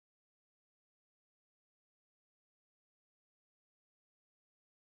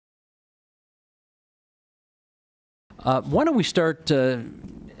Why don't we start?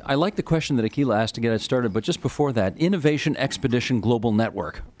 I like the question that Akila asked to get us started, but just before that, Innovation Expedition Global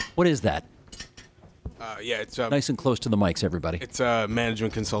Network. What is that? Yeah, it's nice and close to the mics, everybody. It's a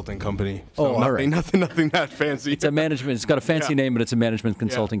management consulting company. So all right. Nothing that fancy. It's a management. It's got a fancy name, but it's a management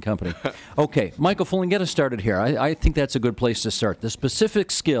consulting company. Okay, Michael Fullan, get us started here. I think that's a good place to start. The specific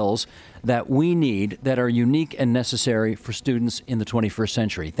skills that we need that are unique and necessary for students in the 21st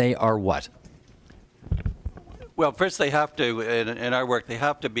century. They are what? Well, first they have to, in our work, they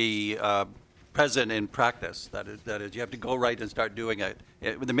have to be present in practice. That is, you have to go right and start doing it.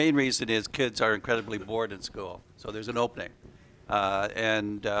 The main reason is kids are incredibly bored in school, so there's an opening.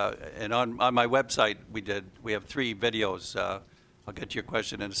 And on my website, we have 3 videos. I'll get to your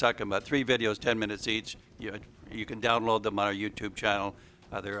question in a second, but 3 videos, 10 minutes each. You can download them on our YouTube channel.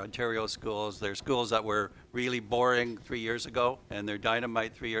 They're Ontario schools. They're schools that were really boring 3 years ago, and they're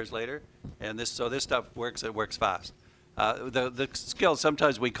dynamite 3 years later. And this stuff works. It works fast. The skills,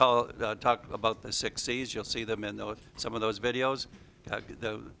 sometimes we talk about the 6 C's. You'll see them in some of those videos.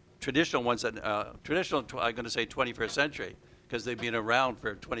 The traditional ones, I'm going to say 21st century, because they've been around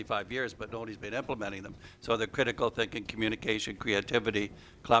for 25 years, but nobody's been implementing them. So the critical thinking, communication, creativity,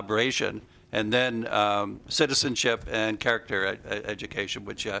 collaboration, and then citizenship and character education,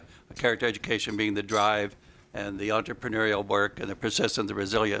 which character education being the drive and the entrepreneurial work and the persistence, the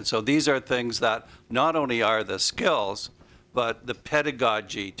resilience. So these are things that not only are the skills, but the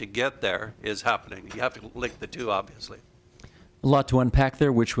pedagogy to get there is happening. You have to link the two, obviously. A lot to unpack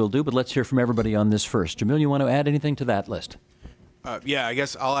there, which we'll do, but let's hear from everybody on this first. Jamil, you want to add anything to that list? Yeah, I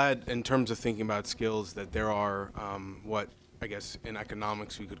guess I'll add, in terms of thinking about skills, that there are what I guess in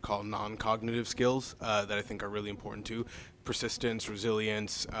economics we could call non-cognitive skills that I think are really important too. Persistence,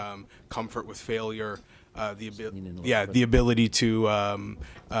 resilience, comfort with failure, the ability to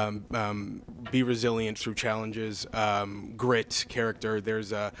be resilient through challenges, grit, character.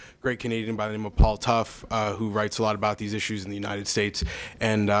 There's a great Canadian by the name of Paul Tough who writes a lot about these issues in the United States,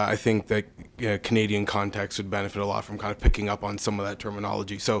 and I think that Canadian context would benefit a lot from kind of picking up on some of that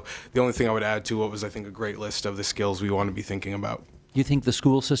terminology. So the only thing I would add to what was, I think, a great list of the skills we want to be thinking about. You think the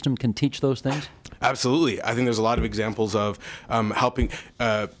school system can teach those things? Absolutely. I think there's a lot of examples of helping,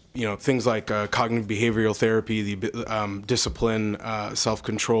 things like cognitive behavioral therapy, the discipline,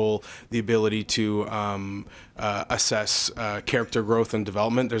 self-control, the ability to assess character growth and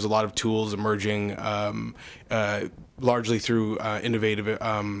development. There's a lot of tools emerging largely through innovative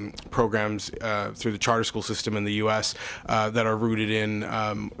programs through the charter school system in the U.S. That are rooted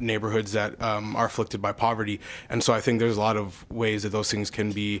in neighborhoods that are afflicted by poverty. And so I think there's a lot of ways that those things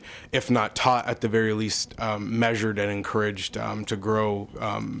can be, if not taught, at the very least measured and encouraged to grow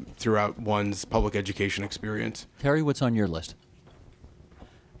throughout one's public education experience. Terry, what's on your list?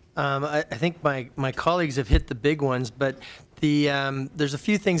 I think my colleagues have hit the big ones, but there's a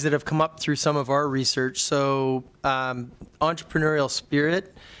few things that have come up through some of our research. So entrepreneurial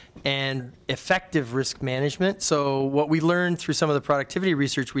spirit and effective risk management. So what we learned through some of the productivity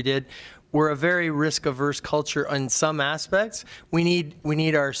research we did, we're a very risk-averse culture in some aspects. We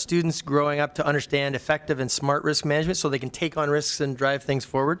need our students growing up to understand effective and smart risk management so they can take on risks and drive things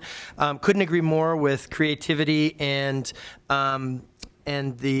forward. Couldn't agree more with creativity and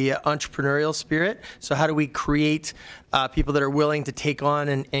the entrepreneurial spirit. So how do we create people that are willing to take on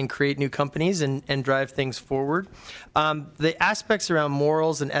and create new companies and drive things forward? The aspects around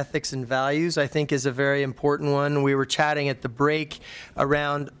morals and ethics and values, I think, is a very important one. We were chatting at the break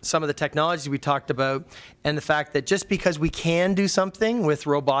around some of the technologies we talked about and the fact that just because we can do something with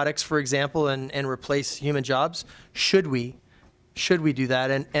robotics, for example, and replace human jobs, should we? Should we do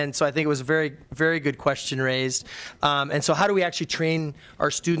that? And so I think it was a very, very good question raised. And so how do we actually train our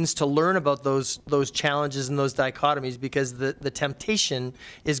students to learn about those challenges and those dichotomies? Because the temptation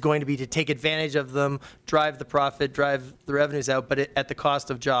is going to be to take advantage of them, drive the profit, drive the revenues out, but at the cost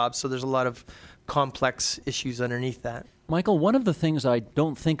of jobs. So there's a lot of complex issues underneath that. Michael, one of the things I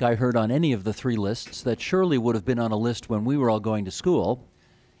don't think I heard on any of the 3 lists that surely would have been on a list when we were all going to school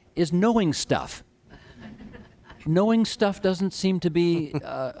is knowing stuff. Knowing stuff doesn't seem to be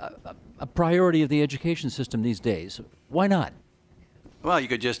a priority of the education system these days. Why not? Well, you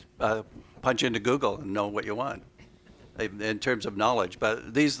could just punch into Google and know what you want in terms of knowledge.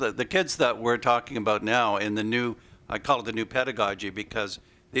 But the kids that we're talking about now in the new, I call it the new pedagogy, because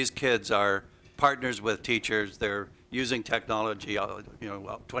these kids are partners with teachers. They're using technology,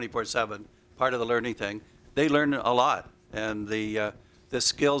 24/7, part of the learning thing. They learn a lot, and the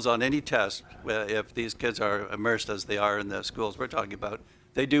skills on any test, if these kids are immersed as they are in the schools we're talking about,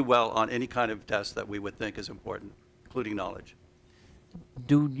 they do well on any kind of test that we would think is important, including knowledge.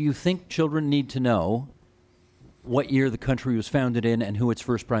 Do you think children need to know what year the country was founded in and who its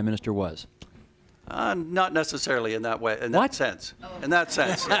first prime minister was? Not necessarily in that way, in What? that sense. In that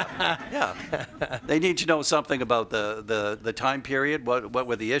sense, yeah. Yeah. They need to know something about the time period, what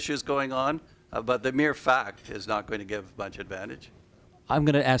were the issues going on, but the mere fact is not going to give much advantage. I'm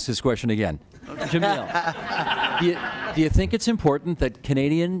going to ask this question again. Jamil, do you think it's important that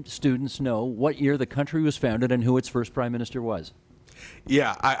Canadian students know what year the country was founded and who its first prime minister was?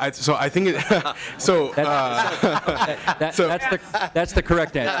 Yeah, so I think it. So that's the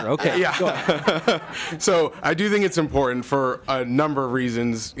correct answer. Okay. Yeah. So I do think it's important for a number of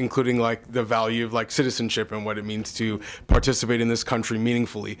reasons, including like the value of like citizenship and what it means to participate in this country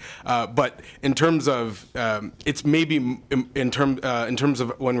meaningfully. But in terms of it's maybe in terms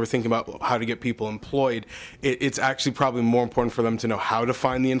of when we're thinking about how to get people employed, it's actually probably more important for them to know how to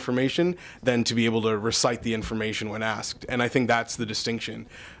find the information than to be able to recite the information when asked. And I think that's the distinction,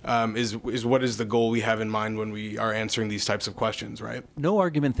 is what is the goal we have in mind when we are answering these types of questions, right? No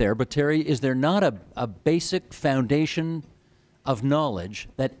argument there, but Terry, is there not a basic foundation of knowledge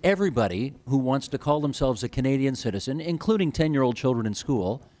that everybody who wants to call themselves a Canadian citizen, including 10-year-old children in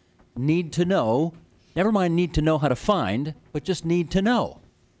school, need to know, never mind need to know how to find, but just need to know?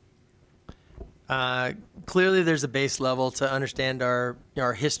 Clearly, there's a base level to understand our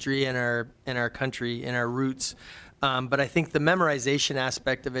history and our country and our roots. But I think the memorization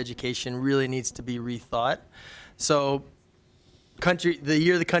aspect of education really needs to be rethought. So, the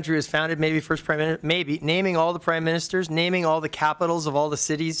year the country was founded, maybe first prime minister, maybe naming all the prime ministers, naming all the capitals of all the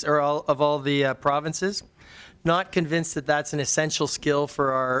cities or all the provinces. Not convinced that that's an essential skill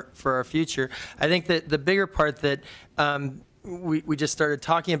for our future. I think that the bigger part that we just started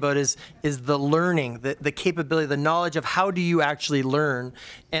talking about is the learning, the capability, the knowledge of how do you actually learn,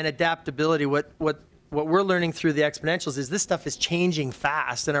 and adaptability. What we're learning through the exponentials is this stuff is changing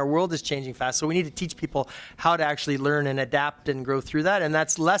fast, and our world is changing fast. So we need to teach people how to actually learn and adapt and grow through that. And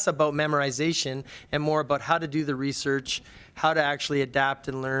that's less about memorization and more about how to do the research, how to actually adapt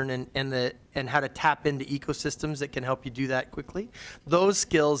and learn, and how to tap into ecosystems that can help you do that quickly. Those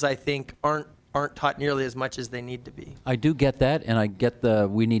skills, I think, aren't taught nearly as much as they need to be. I do get that, and I get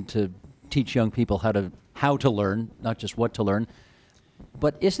we need to teach young people how to learn, not just what to learn.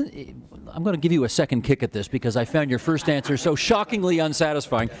 But I'm going to give you a second kick at this because I found your first answer so shockingly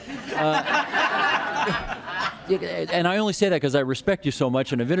unsatisfying. And I only say that because I respect you so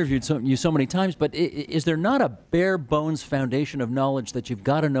much and I've interviewed you so many times, but is there not a bare bones foundation of knowledge that you've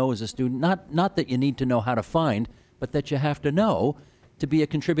got to know as a student? Not that you need to know how to find, but that you have to know to be a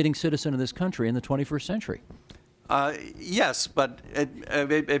contributing citizen of this country in the 21st century? Yes, but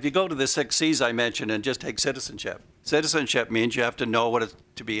if you go to the 6 C's I mentioned and just take citizenship. Citizenship means you have to know what it's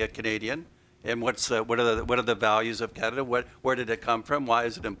to be a Canadian, and what are the values of Canada. Where did it come from? Why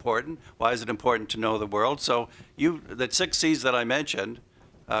is it important? Why is it important to know the world? So the 6 C's that I mentioned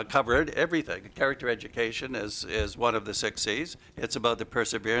covered everything. Character education is one of the 6 C's. It's about the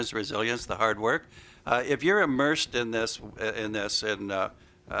perseverance, resilience, the hard work. If you're immersed in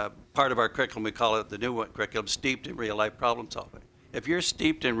part of our curriculum, we call it the new curriculum, steeped in real-life problem solving. If you're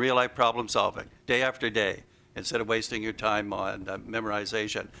steeped in real-life problem solving day after day, instead of wasting your time on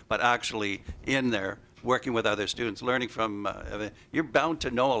memorization, but actually in there working with other students, learning from, you're bound to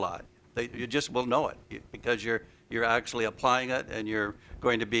know a lot. You just will know it because you're actually applying it, and you're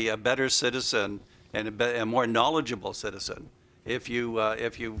going to be a better citizen and a more knowledgeable citizen if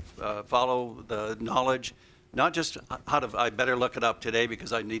you follow the knowledge. Not just I better look it up today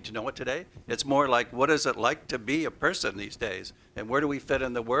because I need to know it today. It's more like, what is it like to be a person these days? And where do we fit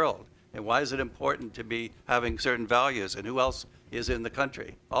in the world? And why is it important to be having certain values? And who else is in the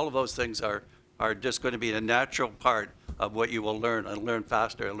country? All of those things are just going to be a natural part of what you will learn, and learn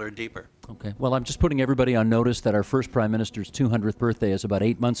faster and learn deeper. Okay. Well, I'm just putting everybody on notice that our first Prime Minister's 200th birthday is about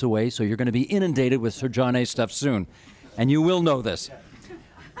 8 months away, so you're going to be inundated with Sir John A. stuff soon. And you will know this.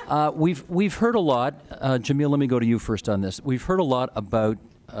 We've heard a lot, Jamil, let me go to you first on this. We've heard a lot about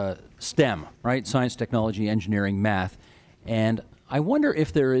STEM, right? Science, technology, engineering, math. And I wonder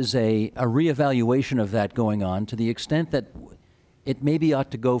if there is a reevaluation of that going on to the extent that it maybe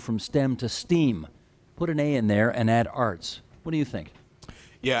ought to go from STEM to STEAM. Put an A in there and add arts. What do you think?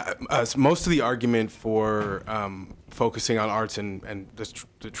 Yeah, most of the argument for focusing on arts and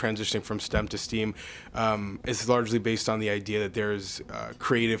the transitioning from STEM to STEAM is largely based on the idea that there's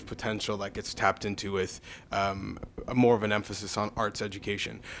creative potential that gets tapped into with more of an emphasis on arts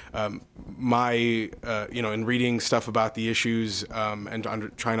education. In reading stuff about the issues and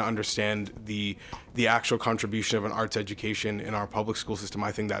trying to understand the actual contribution of an arts education in our public school system,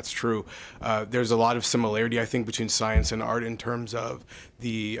 I think that's true. There's a lot of similarity, I think, between science and art in terms of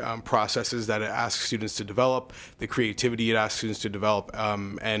the processes that it asks students to develop, the creativity it asks students to develop,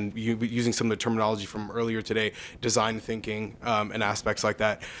 and using some of the terminology from earlier today, design thinking and aspects like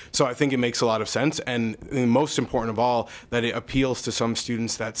that. So I think it makes a lot of sense, and most important of all, that it appeals to some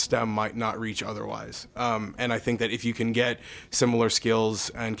students that STEM might not reach otherwise. And I think that if you can get similar skills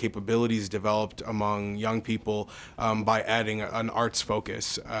and capabilities developed among young people by adding an arts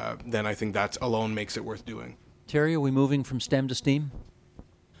focus, then I think that alone makes it worth doing. Terry, are we moving from STEM to STEAM?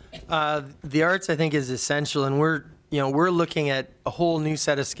 The arts, I think, is essential, and we're looking at a whole new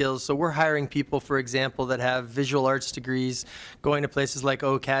set of skills. So we're hiring people, for example, that have visual arts degrees, going to places like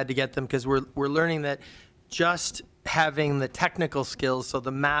OCAD to get them, because we're learning that just having the technical skills, so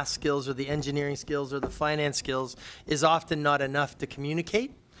the math skills or the engineering skills or the finance skills, is often not enough to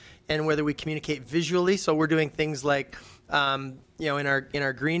communicate. And whether we communicate visually, so we're doing things like, in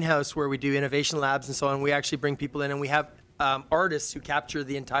our greenhouse where we do innovation labs and so on, we actually bring people in and we have artists who capture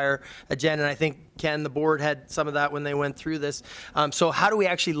the entire agenda. And I think, Ken, the board had some of that when they went through this. So how do we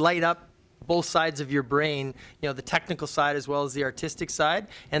actually light up both sides of your brain, the technical side as well as the artistic side?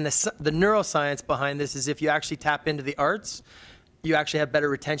 And the neuroscience behind this is if you actually tap into the arts, you actually have better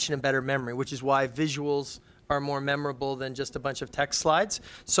retention and better memory, which is why visuals are more memorable than just a bunch of text slides.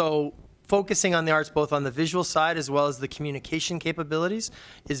 So focusing on the arts, both on the visual side as well as the communication capabilities,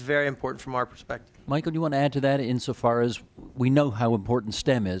 is very important from our perspective. Michael, do you want to add to that insofar as we know how important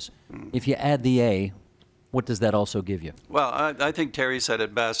STEM is? If you add the A, what does that also give you? Well, I think Terry said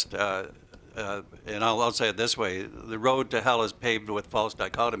it best, and I'll say it this way: the road to hell is paved with false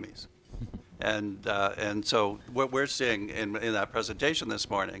dichotomies. And so what we're seeing in that presentation this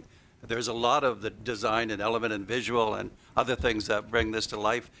morning, there's a lot of the design and element and visual and other things that bring this to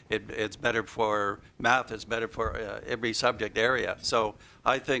life. It's better for math. It's better for every subject area. So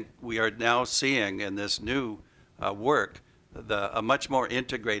I think we are now seeing in this new work a much more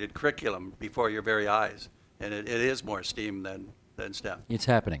integrated curriculum before your very eyes. And it is more STEAM than STEM. It's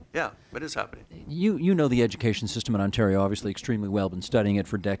happening. Yeah, it is happening. You know the education system in Ontario obviously extremely well, been studying it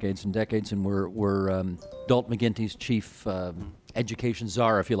for decades and decades, and we're Dalton McGuinty's chief education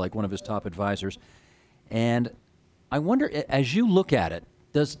czar, if you like, one of his top advisors. And I wonder, as you look at it,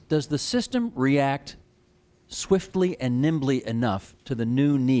 does the system react swiftly and nimbly enough to the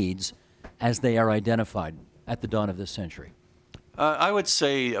new needs as they are identified at the dawn of this century? I would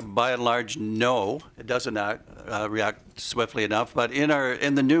say, by and large, no. It doesn't react swiftly enough. But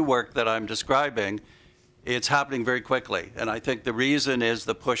in the new work that I'm describing, it's happening very quickly. And I think the reason is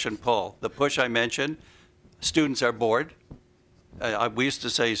the push and pull. The push I mentioned, students are bored. We used to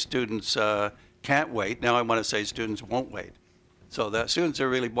say students can't wait. Now I want to say students won't wait. So the students are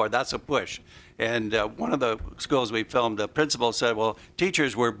really bored. That's a push. And one of the schools we filmed, the principal said, well,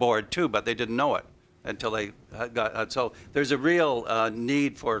 teachers were bored too, but they didn't know it until they got. So there's a real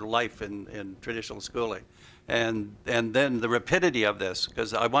need for life in traditional schooling. And then the rapidity of this,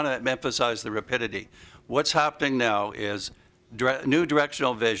 because I want to emphasize the rapidity. What's happening now is new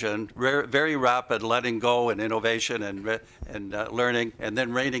directional vision, very rapid letting go and innovation and learning, and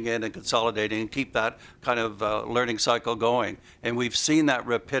then reining in and consolidating and keep that kind of learning cycle going. And we've seen that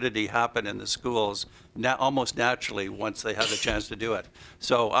rapidity happen in the schools almost naturally once they have the chance to do it.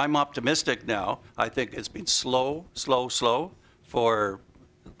 So I'm optimistic now. I think it's been slow for,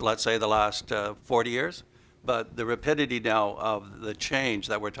 let's say, the last 40 years. But the rapidity now of the change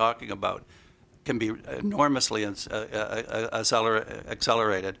that we're talking about can be enormously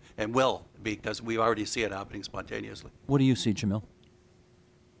accelerated, and will, because we already see it happening spontaneously. What do you see, Jamil?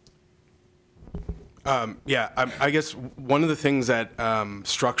 I guess one of the things that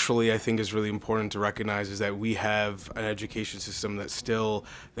structurally I think is really important to recognize is that we have an education system that still,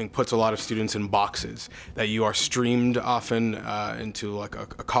 I think, puts a lot of students in boxes, that you are streamed often into like a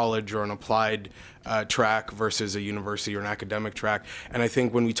college or an applied track versus a university or an academic track. And I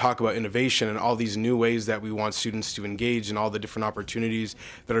think when we talk about innovation and all these new ways that we want students to engage and all the different opportunities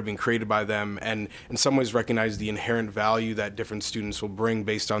that are being created by them, and in some ways recognize the inherent value that different students will bring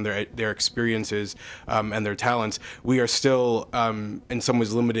based on their experiences and their talents, we are still in some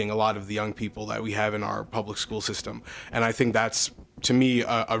ways limiting a lot of the young people that we have in our public school system. And I think that's to me,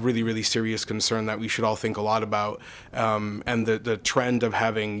 a really, really serious concern that we should all think a lot about. And the trend of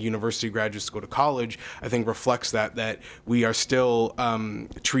having university graduates go to college, I think, reflects that we are still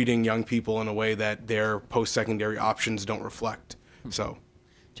treating young people in a way that their post-secondary options don't reflect. So,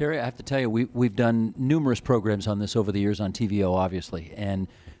 Terry, I have to tell you, we've done numerous programs on this over the years on TVO, obviously, and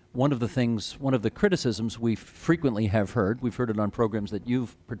one of the criticisms we frequently have heard, we've heard it on programs that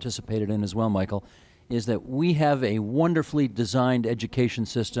you've participated in as well, Michael, is that we have a wonderfully designed education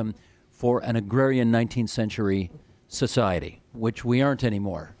system for an agrarian 19th century society, which we aren't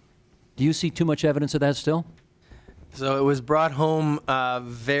anymore. Do you see too much evidence of that still? So it was brought home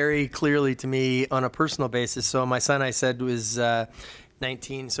very clearly to me on a personal basis. So my son, I said, was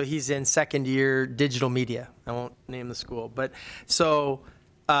 19, so he's in second year digital media. I won't name the school, but so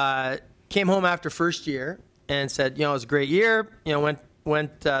came home after first year and said, it was a great year.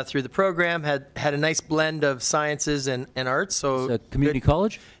 Went through the program, had a nice blend of sciences and arts. So is that community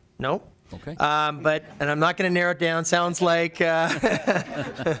college? No. Okay. And I'm not going to narrow it down. Sounds like.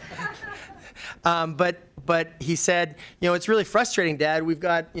 But he said, it's really frustrating, Dad. We've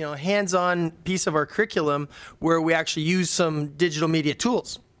got a hands-on piece of our curriculum where we actually use some digital media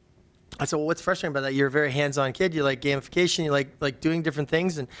tools. I said, well, what's frustrating about that? You're a very hands-on kid. You like gamification. You like doing different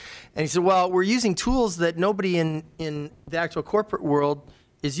things. And he said, well, we're using tools that nobody in the actual corporate world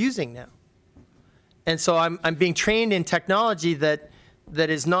is using now. And so I'm being trained in technology that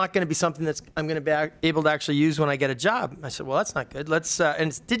is not going to be something that's I'm going to be able to actually use when I get a job. I said, well, that's not good. And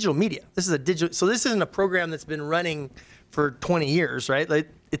it's digital media. This is so this isn't a program that's been running for 20 years, right?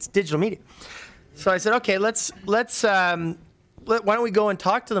 It's digital media. So I said, okay, why don't we go and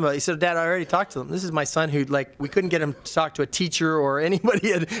talk to them about it? He said, Dad, I already talked to them. This is my son who, we couldn't get him to talk to a teacher or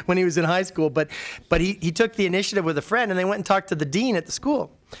anybody when he was in high school. But he took the initiative with a friend, and they went and talked to the dean at the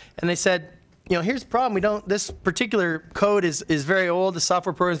school. And they said, here's the problem. This particular code is very old. The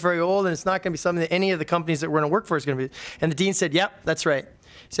software program is very old, and it's not going to be something that any of the companies that we're going to work for is going to be. And the dean said, yep, that's right.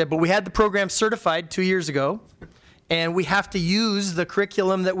 He said, but we had the program certified 2 years ago, and we have to use the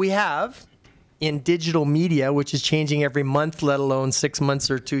curriculum that we have in digital media, which is changing every month, let alone 6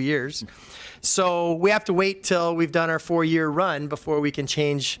 months or 2 years. So we have to wait till we've done our 4-year run before we can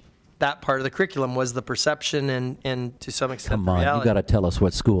change that part of the curriculum, was the perception and to some extent Come the on, reality. you got to tell us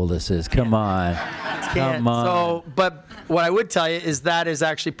what school this is. Come on. Come on. So, but what I would tell you is that is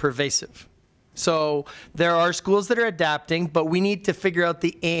actually pervasive. So there are schools that are adapting, but we need to figure out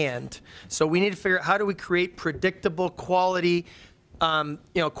the and. So we need to figure out how do we create predictable quality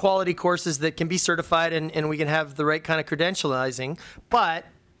quality courses that can be certified and we can have the right kind of credentializing, but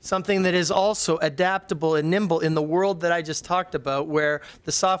something that is also adaptable and nimble in the world that I just talked about, where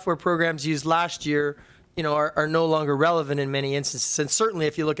the software programs used last year, are no longer relevant in many instances. And certainly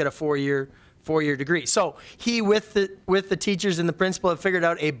if you look at a four-year degree. So he, with the teachers and the principal, have figured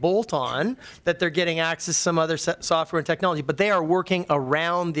out a bolt-on that they're getting access to some other software and technology, but they are working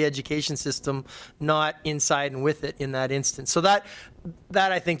around the education system, not inside and with it in that instance. So that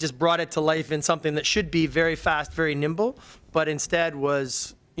I think just brought it to life in something that should be very fast, very nimble, but instead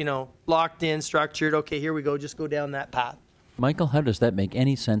was, locked in, structured. Okay, here we go. Just go down that path. Michael, how does that make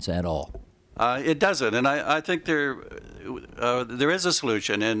any sense at all? It doesn't, and I think there is a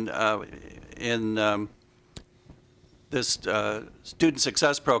solution in this student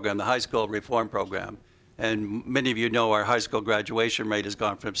success program, the high school reform program. And many of you know our high school graduation rate has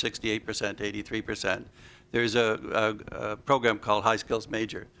gone from 68% to 83%. There's a program called High Skills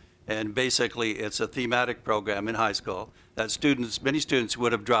Major. And basically, it's a thematic program in high school that many students who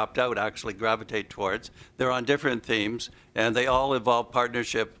would have dropped out actually gravitate towards. They're on different themes, and they all involve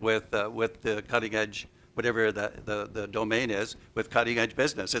partnership with the cutting edge, whatever the domain is, with cutting edge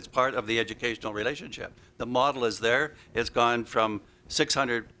business. It's part of the educational relationship. The model is there. It's gone from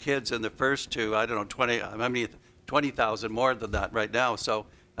 600 kids in the first to, 20,000 more than that right now. So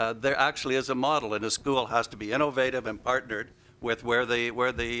there actually is a model, and a school has to be innovative and partnered with where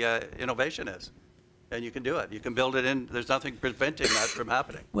the innovation is. And you can do it. You can build it in. There's nothing preventing that from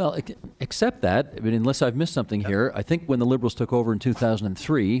happening. Well, except that, unless I've missed something here, I think when the Liberals took over in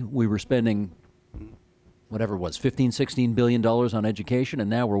 2003, we were spending whatever it was, $15, $16 billion on education, and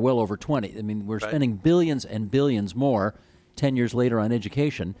now we're well over 20. We're spending billions and billions more 10 years later on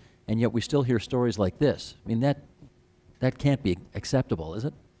education, and yet we still hear stories like this. That can't be acceptable, is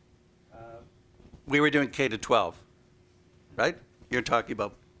it? We were doing K to 12. Right? You're talking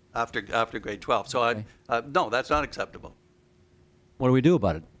about after grade 12. So Okay. No, that's not acceptable. What do we do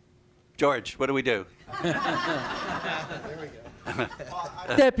about it? George, what do we do?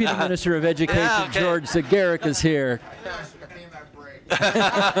 Deputy Minister of Education, Yeah, okay. George Zagaric is here.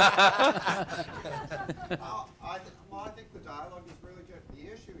 I think the dialogue is really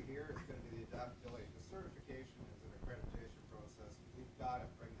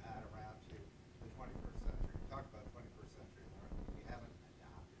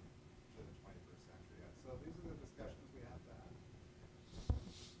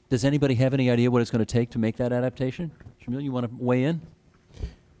Does anybody have any idea what it's going to take to make that adaptation? Jamil, you want to weigh in?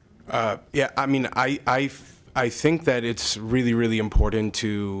 Yeah, I mean, I think that it's really, really important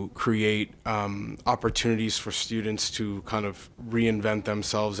to create opportunities for students to kind of reinvent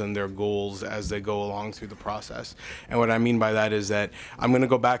themselves and their goals as they go along through the process. And what I mean by that is that I'm going to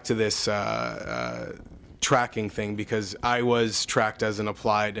go back to this tracking thing, because I was tracked as an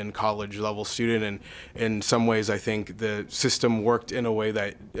applied and college level student, and in some ways I think the system worked in a way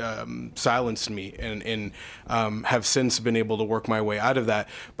that silenced me, and have since been able to work my way out of that.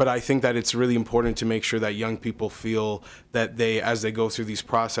 But I think that it's really important to make sure that young people feel that they, as they go through these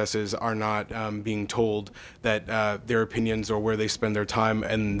processes, are not being told that their opinions or where they spend their time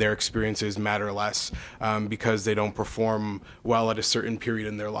and their experiences matter less because they don't perform well at a certain period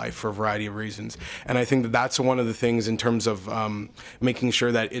in their life for a variety of reasons. And I think that that's one of the things in terms of making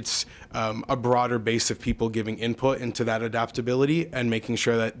sure that it's a broader base of people giving input into that adaptability, and making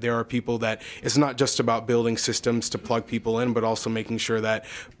sure that there are people that it's not just about building systems to plug people in, but also making sure that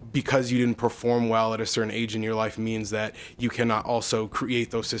because you didn't perform well at a certain age in your life means that you cannot also create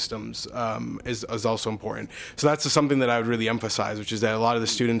those systems is also important. So that's something that I would really emphasize, which is that a lot of the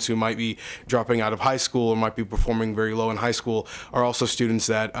students who might be dropping out of high school or might be performing very low in high school are also students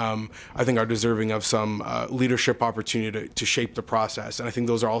that I think are deserving of some leadership opportunity to shape the process. And I think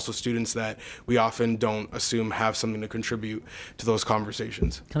those are also students that we often don't assume have something to contribute to those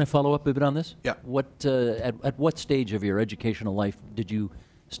conversations. Can I follow up a bit on this? Yeah. What at what stage of your educational life did you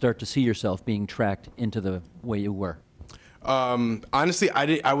start to see yourself being tracked into the way you were? Honestly,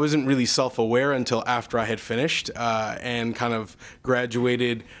 I wasn't really self-aware until after I had finished and kind of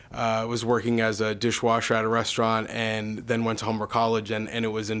graduated, was working as a dishwasher at a restaurant, and then went to Humber College, and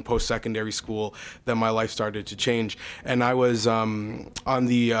it was in post-secondary school that my life started to change. And I was on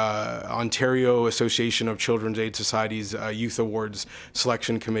the Ontario Association of Children's Aid Society's Youth Awards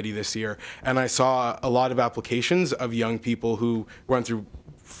Selection Committee this year, and I saw a lot of applications of young people who went through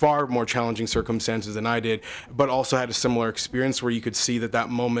far more challenging circumstances than I did, but also had a similar experience where you could see that that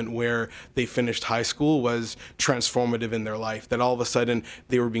moment where they finished high school was transformative in their life, that all of a sudden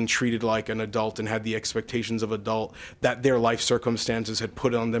they were being treated like an adult and had the expectations of adult that their life circumstances had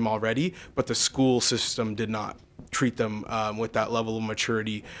put on them already, but the school system did not treat them with that level of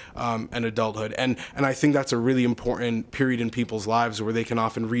maturity and adulthood. And I think that's a really important period in people's lives where they can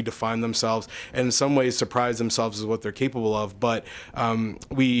often redefine themselves and in some ways surprise themselves as what they're capable of. But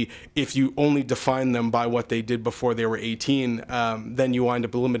if you only define them by what they did before they were 18, then you wind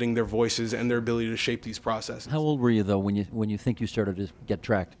up limiting their voices and their ability to shape these processes. How old were you, though, when you think you started to get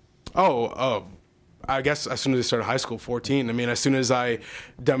tracked? I guess as soon as I started high school, 14. I mean, as soon as I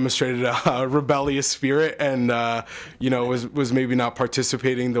demonstrated a rebellious spirit and, was maybe not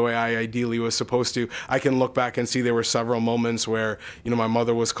participating the way I ideally was supposed to, I can look back and see there were several moments where, my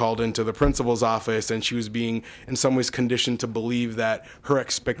mother was called into the principal's office and she was being, in some ways, conditioned to believe that her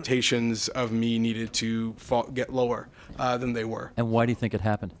expectations of me needed to get lower than they were. And why do you think it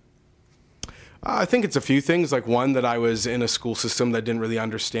happened? I think it's a few things. Like, one, that I was in a school system that didn't really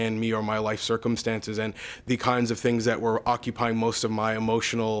understand me or my life circumstances, and the kinds of things that were occupying most of my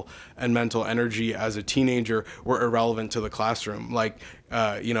emotional and mental energy as a teenager were irrelevant to the classroom. Like,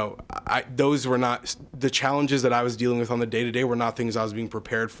 those were not the challenges that I was dealing with on the day-to-day were not things I was being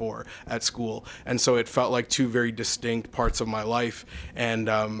prepared for at school. And so it felt like two very distinct parts of my life. And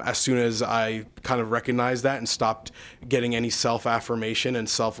as soon as I kind of recognized that and stopped getting any self-affirmation and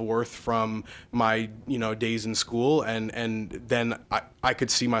self-worth from my, days in school, and then I could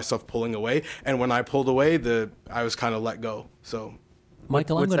see myself pulling away. And when I pulled away, I was kind of let go. So.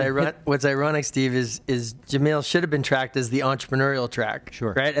 Michael, what's ironic, Steve, is Jamil should have been tracked as the entrepreneurial track.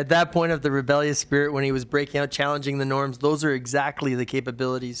 Sure. Right? At that point of the rebellious spirit, when he was breaking out, challenging the norms, those are exactly the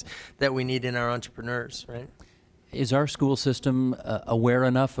capabilities that we need in our entrepreneurs, right? Is our school system aware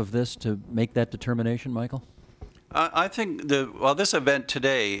enough of this to make that determination, Michael? I think this event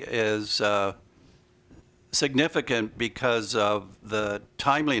today is significant because of the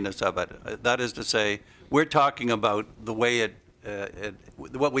timeliness of it. That is to say, we're talking about the way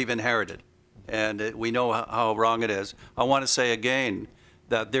what we've inherited, and we know how wrong it is. I want to say again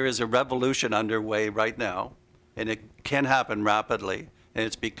that there is a revolution underway right now, and it can happen rapidly, and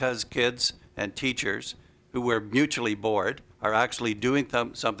it's because kids and teachers who were mutually bored are actually doing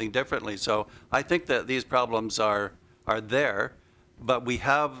something differently. So I think that these problems are there, but we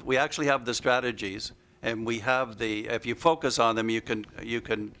actually have the strategies, and we have if you focus on them, you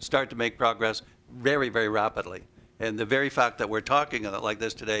can start to make progress very, very rapidly. And the very fact that we're talking like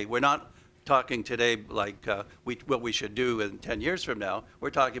this today, we're not talking today like what we should do in 10 years from now. We're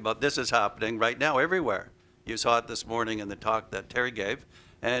talking about this is happening right now everywhere. You saw it this morning in the talk that Terry gave.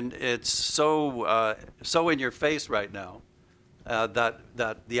 And it's so in your face right now that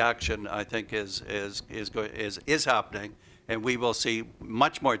the action, I think, is happening, and we will see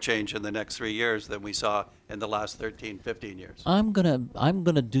much more change in the next 3 years than we saw in the last 13, 15 years. I'm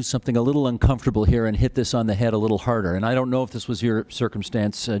gonna do something a little uncomfortable here and hit this on the head a little harder. And I don't know if this was your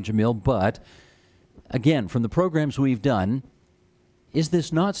circumstance, Jamil, but again, from the programs we've done, is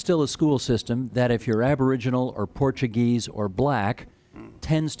this not still a school system that if you're Aboriginal or Portuguese or black,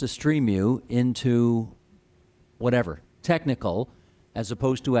 tends to stream you into whatever, technical, as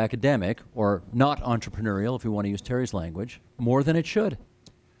opposed to academic, or not entrepreneurial, if you want to use Terry's language, more than it should?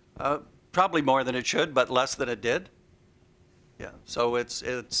 Probably more than it should, but less than it did. Yeah, so it's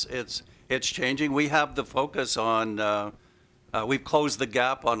changing. We have the focus on, we've closed the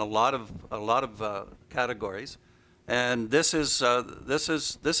gap on a lot of categories. And this is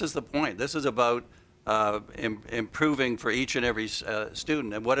the point. This is about improving for each and every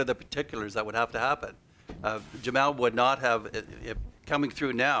student, and what are the particulars that would have to happen. Jamil would not have, if coming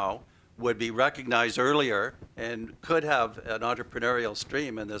through now, would be recognized earlier and could have an entrepreneurial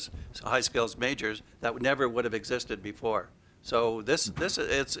stream in this high skills majors that never would have existed before. So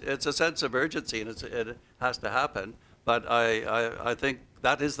it's a sense of urgency, and it has to happen. But I think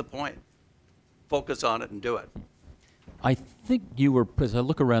that is the point. Focus on it and do it. I think you were, as I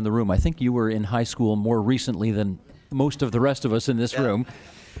look around the room, I think you were in high school more recently than most of the rest of us in this room.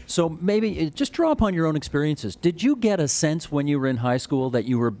 So maybe just draw upon your own experiences. Did you get a sense when you were in high school that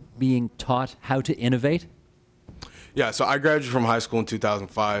you were being taught how to innovate? Yeah, so I graduated from high school in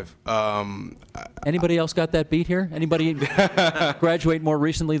 2005. Anybody else got that beat here? Anybody graduate more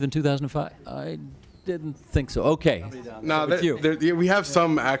recently than 2005? I didn't think so. Okay. No, we have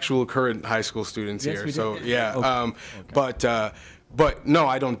some actual current high school students here. So yeah, okay. But no,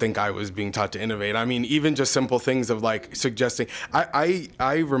 I don't think I was being taught to innovate. I mean, even just simple things of like suggesting.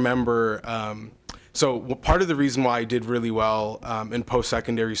 I remember. So part of the reason why I did really well in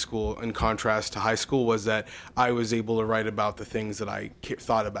post-secondary school, in contrast to high school, was that I was able to write about the things that I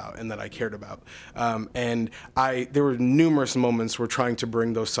thought about and that I cared about. And there were numerous moments where trying to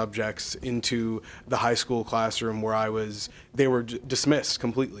bring those subjects into the high school classroom where they were dismissed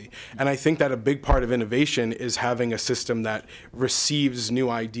completely. And I think that a big part of innovation is having a system that receives new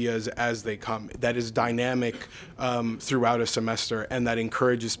ideas as they come, that is dynamic throughout a semester, and that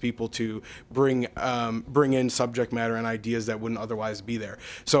encourages people to bring in subject matter and ideas that wouldn't otherwise be there.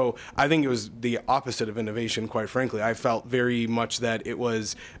 So I think it was the opposite of innovation, quite frankly. I felt very much that it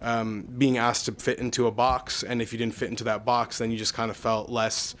was being asked to fit into a box, and if you didn't fit into that box, then you just kind of felt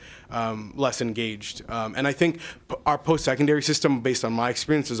less engaged. And I think our post-secondary system, based on my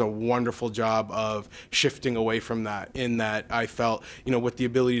experience, does a wonderful job of shifting away from that, in that I felt, with the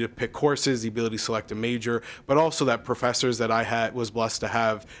ability to pick courses, the ability to select a major, but also that professors that I was blessed to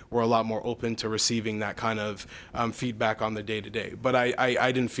have were a lot more open to receiving that kind of feedback on the day-to-day. But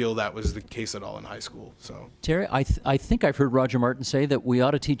I didn't feel that was the case at all in high school. So Terry, I think I've heard Roger Martin say that we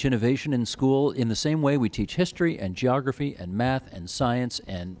ought to teach innovation in school in the same way we teach history and geography and math and science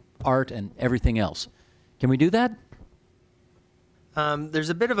and art and everything else. Can we do that? There's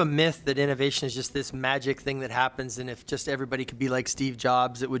a bit of a myth that innovation is just this magic thing that happens, and if just everybody could be like Steve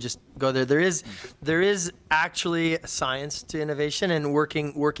Jobs, it would just go there. There is actually a science to innovation and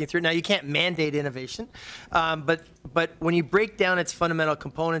working through. Now, you can't mandate innovation, but when you break down its fundamental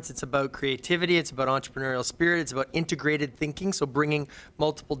components, it's about creativity, it's about entrepreneurial spirit, it's about integrated thinking, so bringing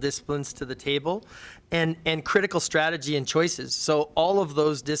multiple disciplines to the table, and critical strategy and choices. So all of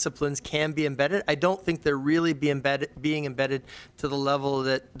those disciplines can be embedded. I don't think they're really being embedded to the level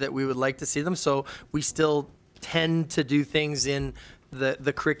that we would like to see them. So we still tend to do things in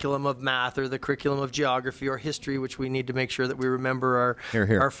the curriculum of math or the curriculum of geography or history, which we need to make sure that we remember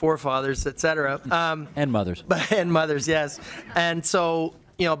our forefathers, et cetera. And mothers. And mothers, yes. And so,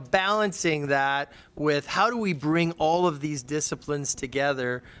 balancing that with how do we bring all of these disciplines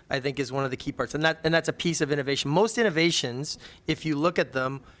together, I think is one of the key parts. And that's a piece of innovation. Most innovations, if you look at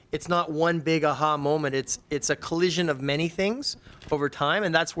them, it's not one big aha moment. It's a collision of many things over time,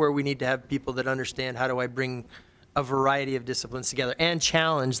 and that's where we need to have people that understand how do I bring a variety of disciplines together and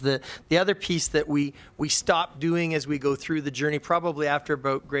challenge. The other piece that we stop doing as we go through the journey, probably after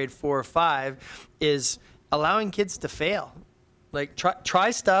about grade 4 or 5, is allowing kids to fail. Like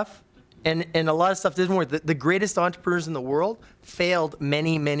try stuff, and a lot of stuff doesn't work. The greatest entrepreneurs in the world failed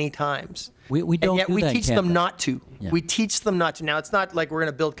many, many times. We don't and yet do we that teach in them Canada. not to. Yeah. We teach them not to. Now, it's not like we're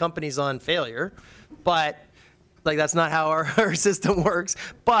going to build companies on failure, but that's not how our system works.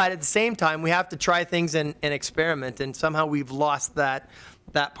 But at the same time, we have to try things and experiment, and somehow we've lost that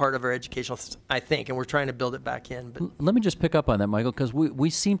that part of our educational, I think, and we're trying to build it back in. But Let me just pick up on that, Michael, because we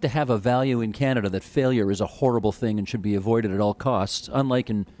seem to have a value in Canada that failure is a horrible thing and should be avoided at all costs, unlike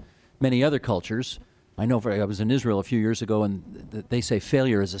in many other cultures. I know I was in Israel a few years ago, and they say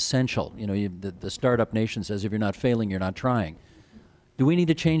failure is essential. You know, the startup nation says if you're not failing, you're not trying. Do we need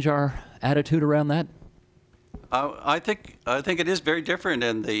to change our attitude around that? I think it is very different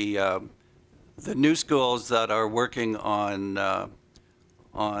in the new schools that are working on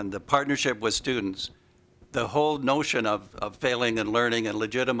the partnership with students. The whole notion of failing and learning and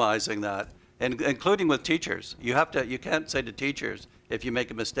legitimizing that, and including with teachers. You can't say to teachers, if you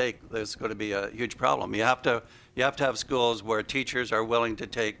make a mistake, there's going to be a huge problem. You have to have schools where teachers are willing to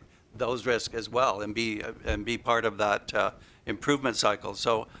take those risks as well and be part of that improvement cycle.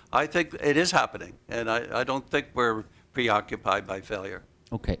 So I think it is happening, and I don't think we're preoccupied by failure.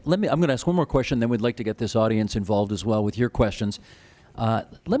 Okay, I'm going to ask one more question, then we'd like to get this audience involved as well with your questions.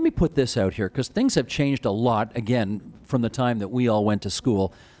 Let me put this out here, because things have changed a lot, again, from the time that we all went to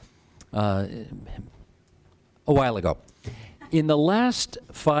school a while ago. In the last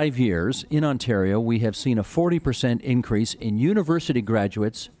 5 years in Ontario, we have seen a 40% increase in university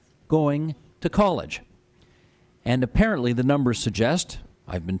graduates going to college. And apparently the numbers suggest,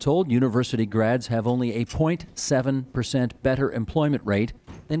 I've been told, university grads have only a 0.7% better employment rate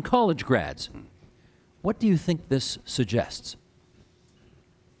than college grads. What do you think this suggests?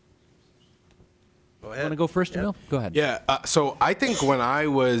 Go ahead. Want to go first, Jamil? Go ahead. Yeah, so I think when I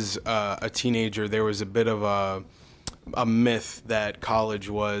was a teenager, there was a bit of a myth that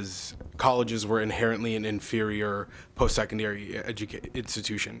colleges were inherently an inferior post-secondary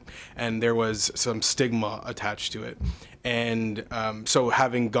institution, and there was some stigma attached to it. And so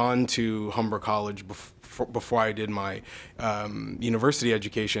having gone to Humber College before I did my university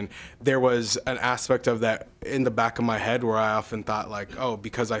education, there was an aspect of that in the back of my head where I often thought, like, oh,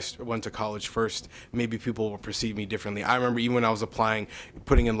 because I went to college first, maybe people will perceive me differently. I remember even when I was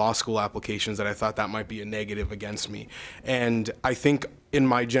putting in law school applications, that I thought that might be a negative against me. And I think in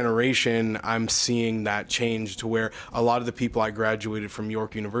my generation, I'm seeing that change to where a lot of the people I graduated from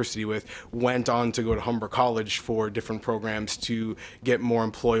York University with went on to go to Humber College for different programs to get more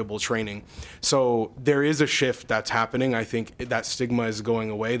employable training. So there is a shift that's happening. I think that stigma is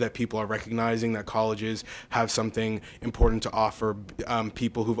going away, that people are recognizing that colleges have something important to offer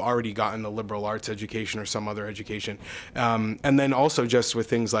people who've already gotten a liberal arts education or some other education. And then also just with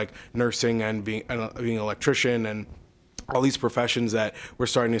things like nursing and being an electrician and all these professions that we're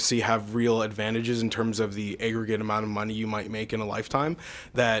starting to see have real advantages in terms of the aggregate amount of money you might make in a lifetime,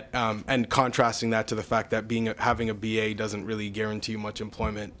 that and contrasting that to the fact that having a BA doesn't really guarantee you much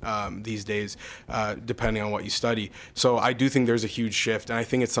employment these days, depending on what you study. So I do think there's a huge shift, and I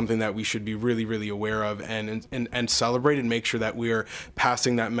think it's something that we should be really, really aware of and celebrate and make sure that we're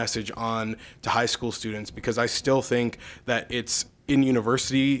passing that message on to high school students, because I still think that it's in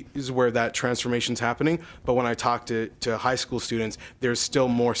university is where that transformation is happening. But when I talk to high school students, there's still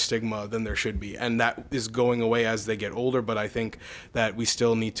more stigma than there should be. And that is going away as they get older. But I think that we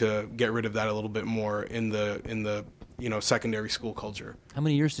still need to get rid of that a little bit more in the secondary school culture. How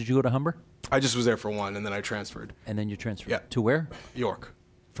many years did you go to Humber? I just was there for 1, and then I transferred. And then you transferred? Yeah. To where? York.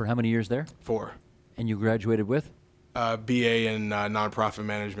 For how many years there? 4. And you graduated with? BA in nonprofit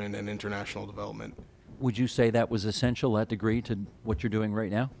management and international development. Would you say that was essential, that degree, to what you're doing right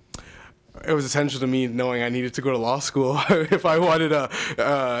now? It was essential to me knowing I needed to go to law school if I wanted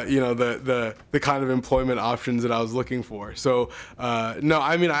the kind of employment options that I was looking for. So no,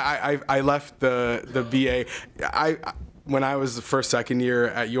 I mean I left the BA. When I was the second year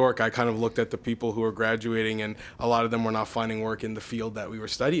at York, I kind of looked at the people who were graduating, and a lot of them were not finding work in the field that we were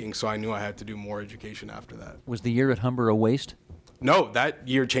studying. So I knew I had to do more education after that. Was the year at Humber a waste? No, that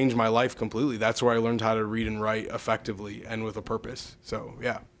year changed my life completely. That's where I learned how to read and write effectively and with a purpose. So,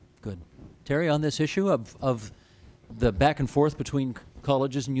 yeah. Good. Terry, on this issue of the back and forth between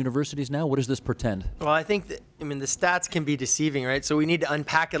colleges and universities now, what does this portend? Well, I think the stats can be deceiving, right? So we need to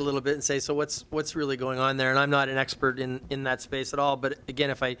unpack it a little bit and say, so what's really going on there? And I'm not an expert in that space at all. But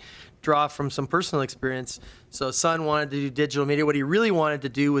again, if I draw from some personal experience, so son wanted to do digital media. What he really wanted to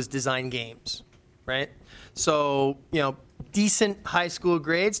do was design games, right? So, decent high school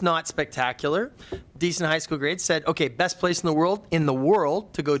grades, not spectacular. Decent high school grades, said, okay, best place in the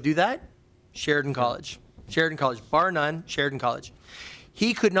world to go do that, Sheridan College. Sheridan College, bar none, Sheridan College.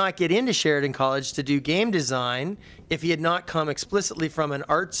 he could not get into Sheridan College to do game design if he had not come explicitly from an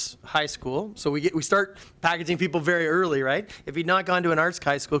arts high school. So we start packaging people very early, right? If he'd not gone to an arts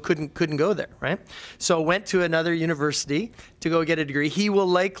high school, couldn't go there, right? So went to another university to go get a degree. He will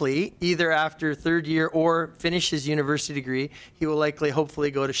likely, either after third year or finish his university degree, he will likely, hopefully,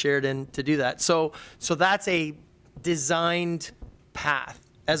 go to Sheridan to do that. So that's a designed path,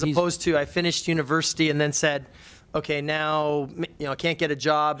 as opposed to I finished university and then said, okay, now I can't get a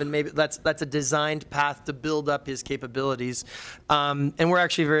job, and maybe that's a designed path to build up his capabilities. And we're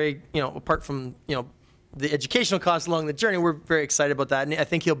actually very, apart from the educational costs along the journey, we're very excited about that. And I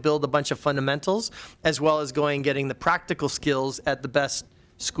think he'll build a bunch of fundamentals as well as getting the practical skills at the best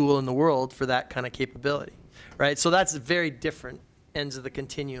school in the world for that kind of capability, right? So that's very different ends of the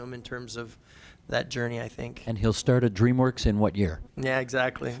continuum in terms of that journey, I think. And he'll start at DreamWorks in what year? Yeah,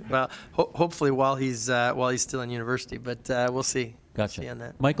 exactly. Well, hopefully while he's still in university, but we'll see. Gotcha. We'll see on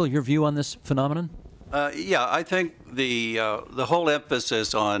that. Michael, your view on this phenomenon? Yeah, I think the whole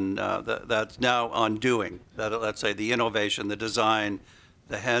emphasis on that's now on doing, let's say the innovation, the design,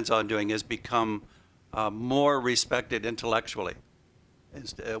 the hands-on doing has become more respected intellectually,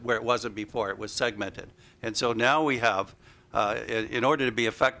 where it wasn't before. It was segmented. And so now we have, in order to be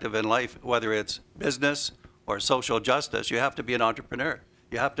effective in life, whether it's business or social justice, you have to be an entrepreneur.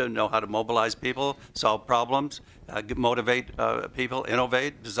 You have to know how to mobilize people, solve problems, motivate people,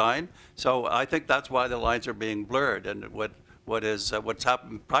 innovate, design. So I think that's why the lines are being blurred. And what's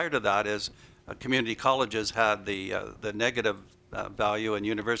happened prior to that is community colleges had the negative value and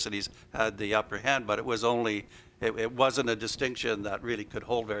universities had the upper hand, but it was only it wasn't a distinction that really could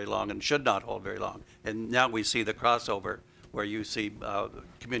hold very long and should not hold very long. And now we see the crossover where you see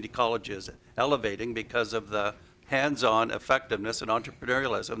community colleges elevating because of the hands-on effectiveness and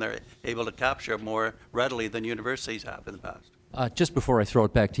entrepreneurialism they're able to capture more readily than universities have in the past. Just before I throw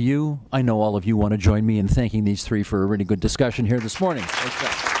it back to you, I know all of you want to join me in thanking these three for a really good discussion here this morning. Thanks,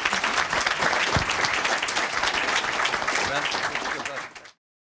 guys.